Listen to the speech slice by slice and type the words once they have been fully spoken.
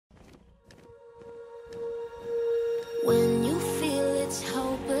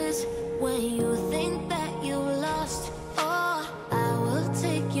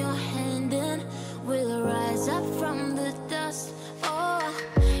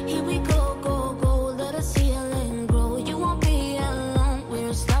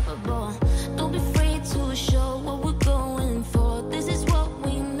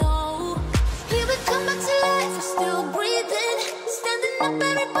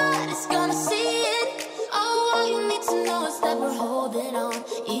holding on.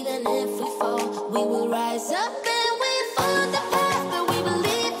 Even if we fall, we will rise up and we follow the path that we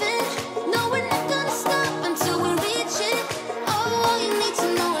believe in. No, we're not gonna stop until we reach it. Oh, all you need to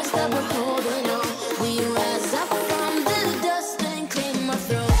know is that we're holding on. We rise up from the dust and claim our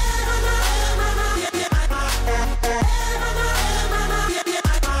throne.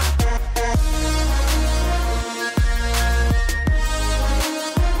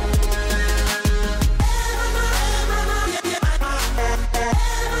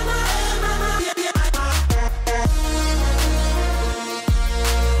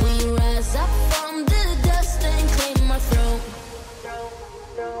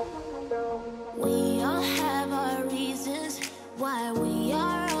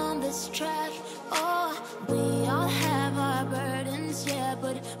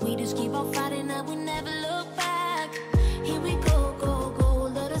 We just keep on fighting and we never look back. Here we go, go, go,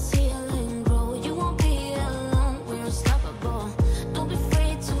 let us heal and grow. You won't be alone, we're unstoppable. Don't be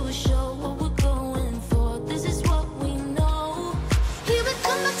afraid to show what we're going for. This is what we know. Here we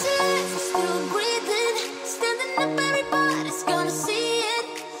come back to life, we're still breathing. Standing up, everybody's gonna see it.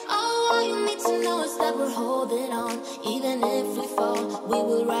 Oh, all you need to know is that we're holding on. Even if we fall, we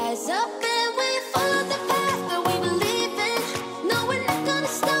will rise up and we follow the path that we believe in. No, we're not gonna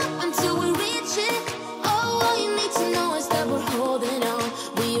stop until we reach it. Oh, all you need to know is that we're holding on.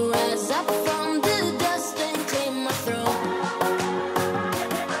 We rise up from the dust and claim our throne.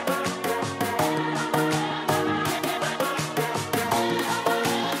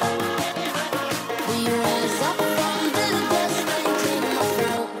 We rise up from the dust and claim our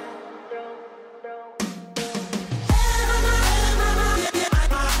throne.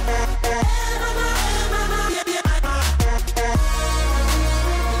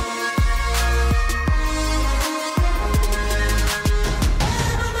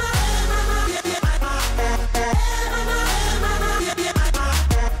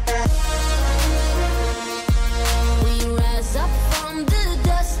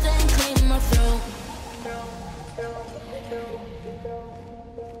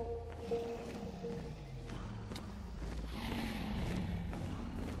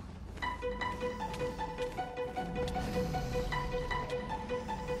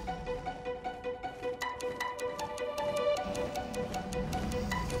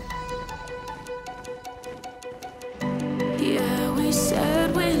 Yeah, we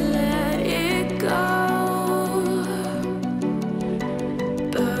said we let it go,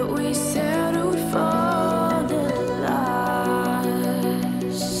 but we settled for the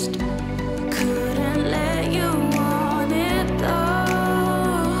last. Couldn't let you want it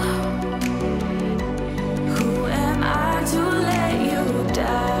though. Who am I to let you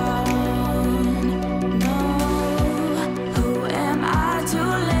down? No, who am I to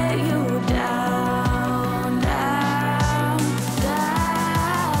let you down?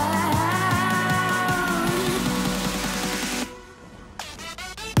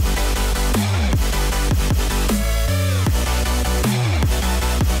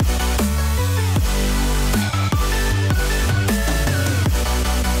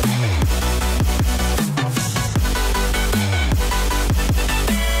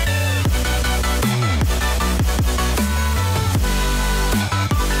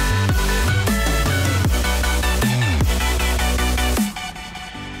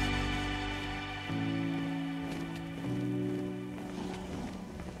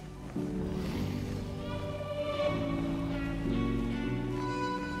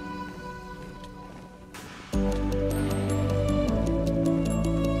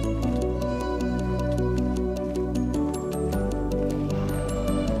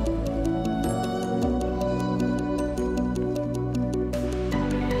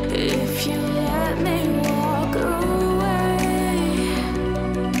 If you let me walk away,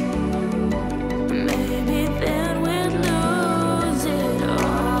 maybe then we'd lose it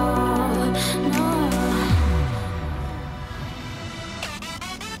all. No.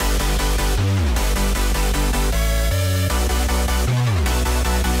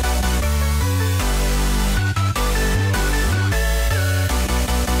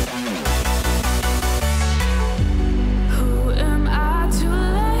 Who am I to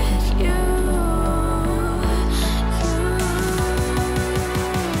let you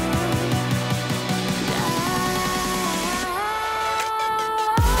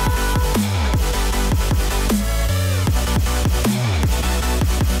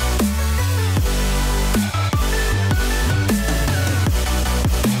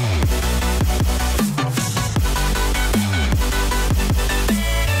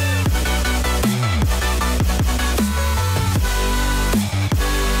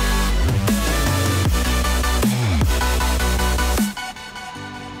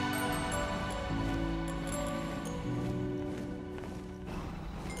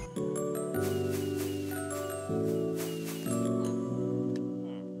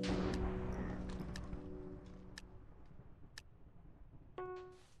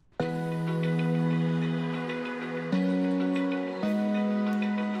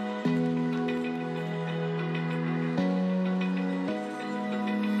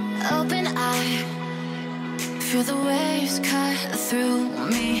open eye, feel the waves cut through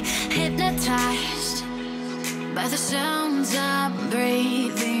me, hypnotized by the sounds I'm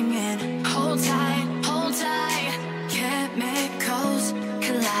breathing in. Hold tight, chemicals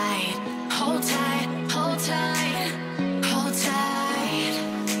collide. Hold tight, hold tight, hold tight.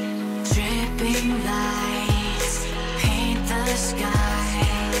 Dripping lights paint the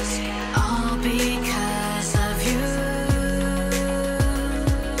skies, all because of you.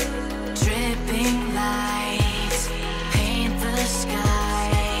 Dripping lights paint the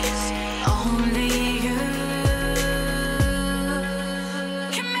skies, only you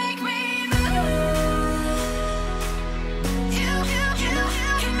can make me move.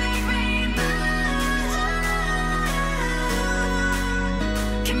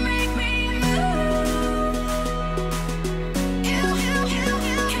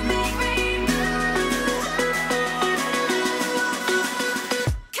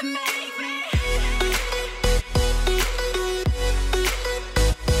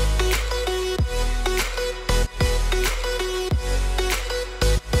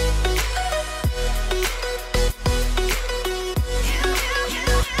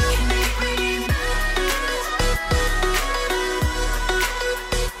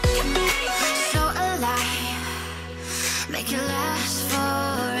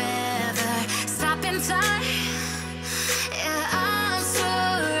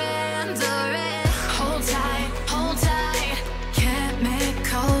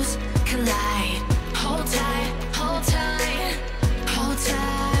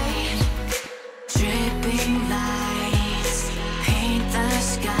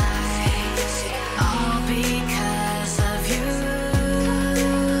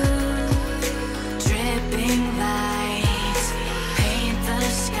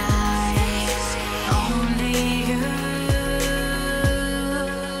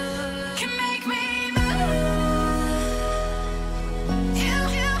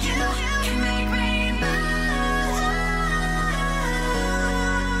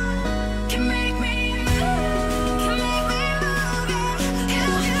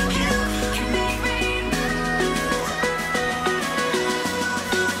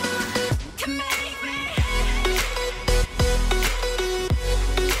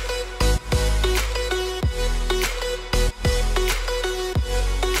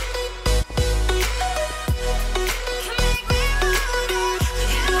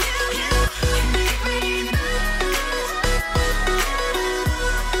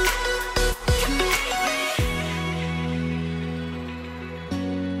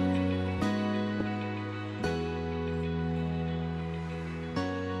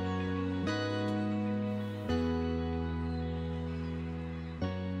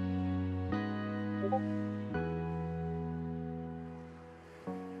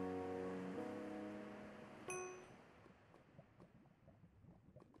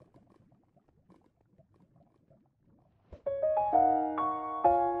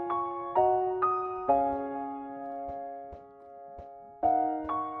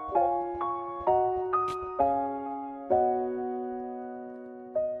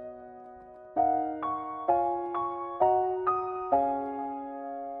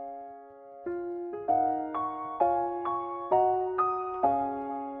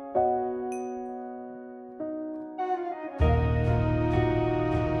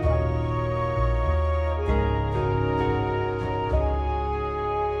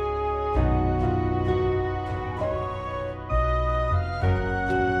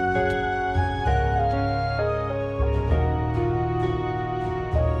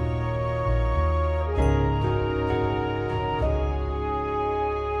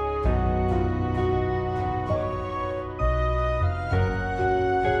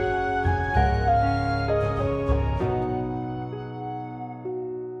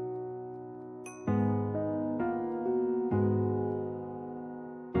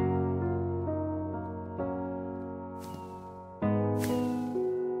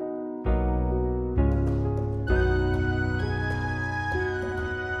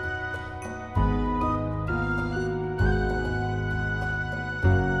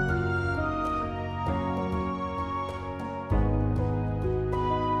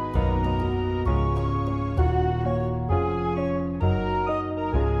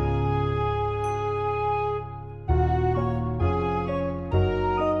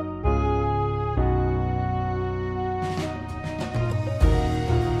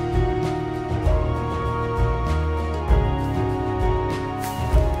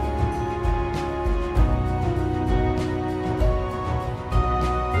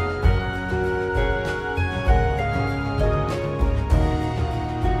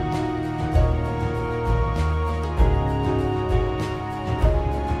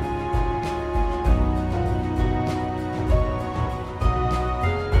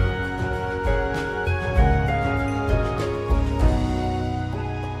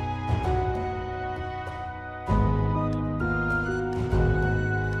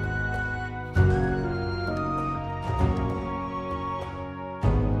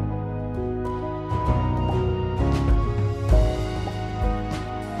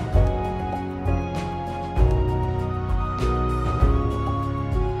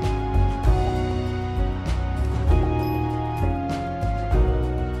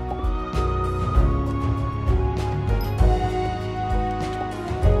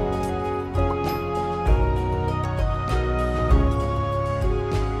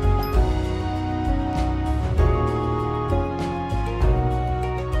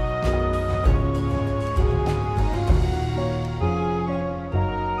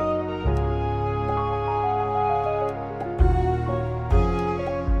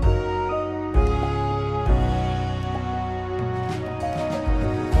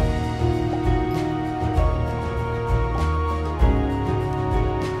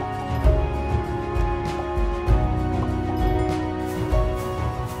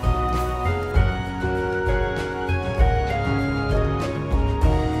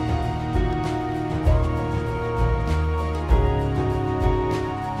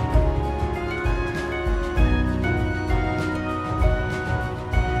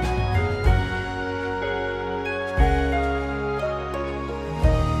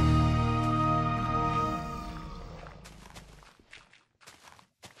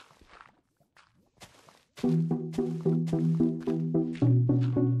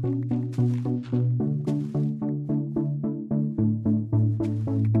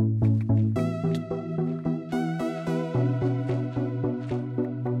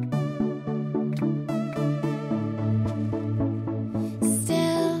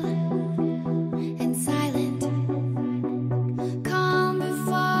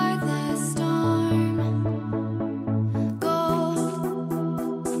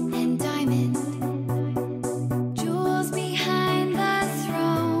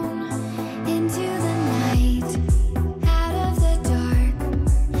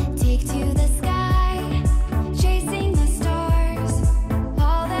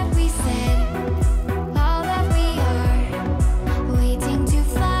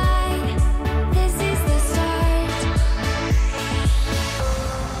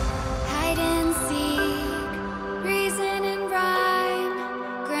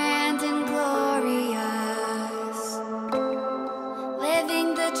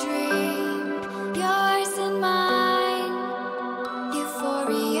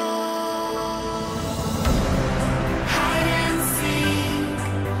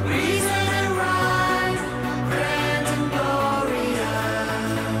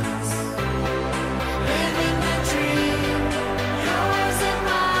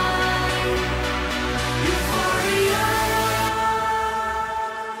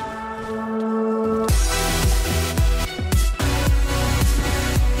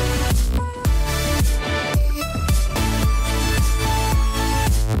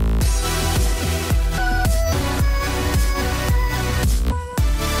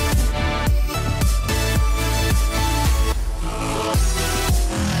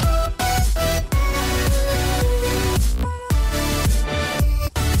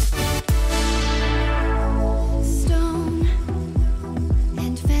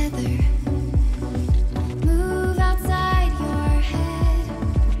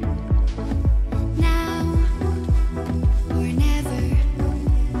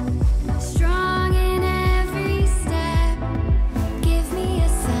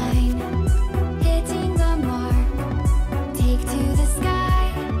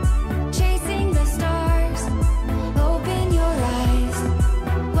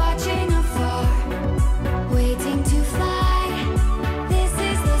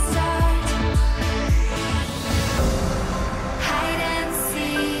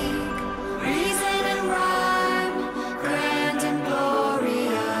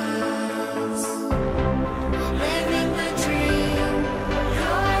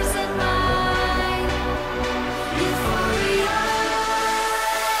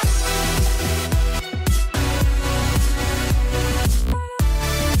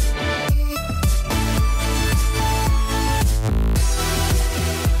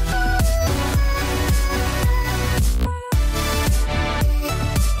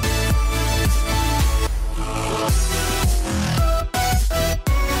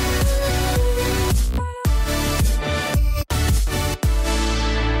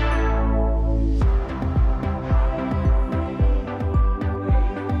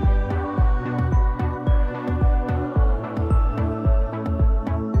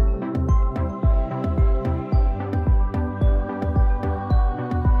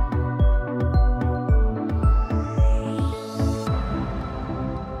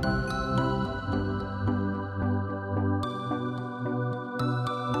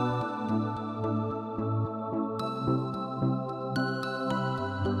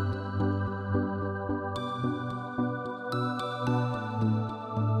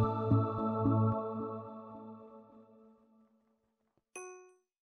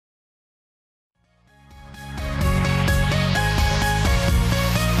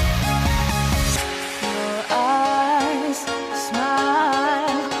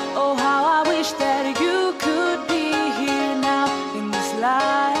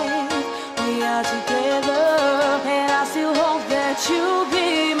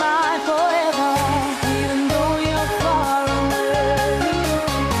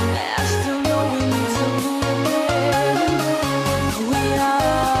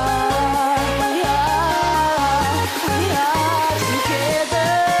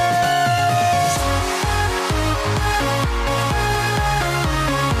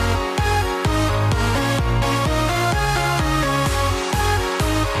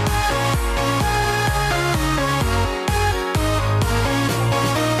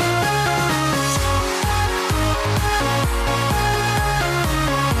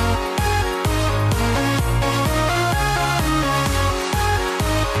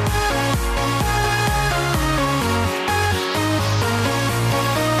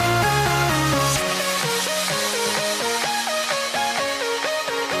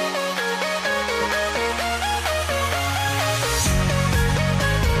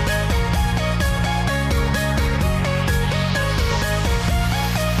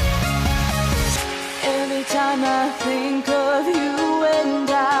 Every time I think of you and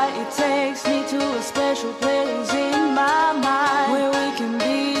I, it takes me to a special place in my mind where we can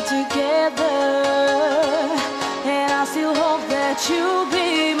be together. And I still hope that you'll be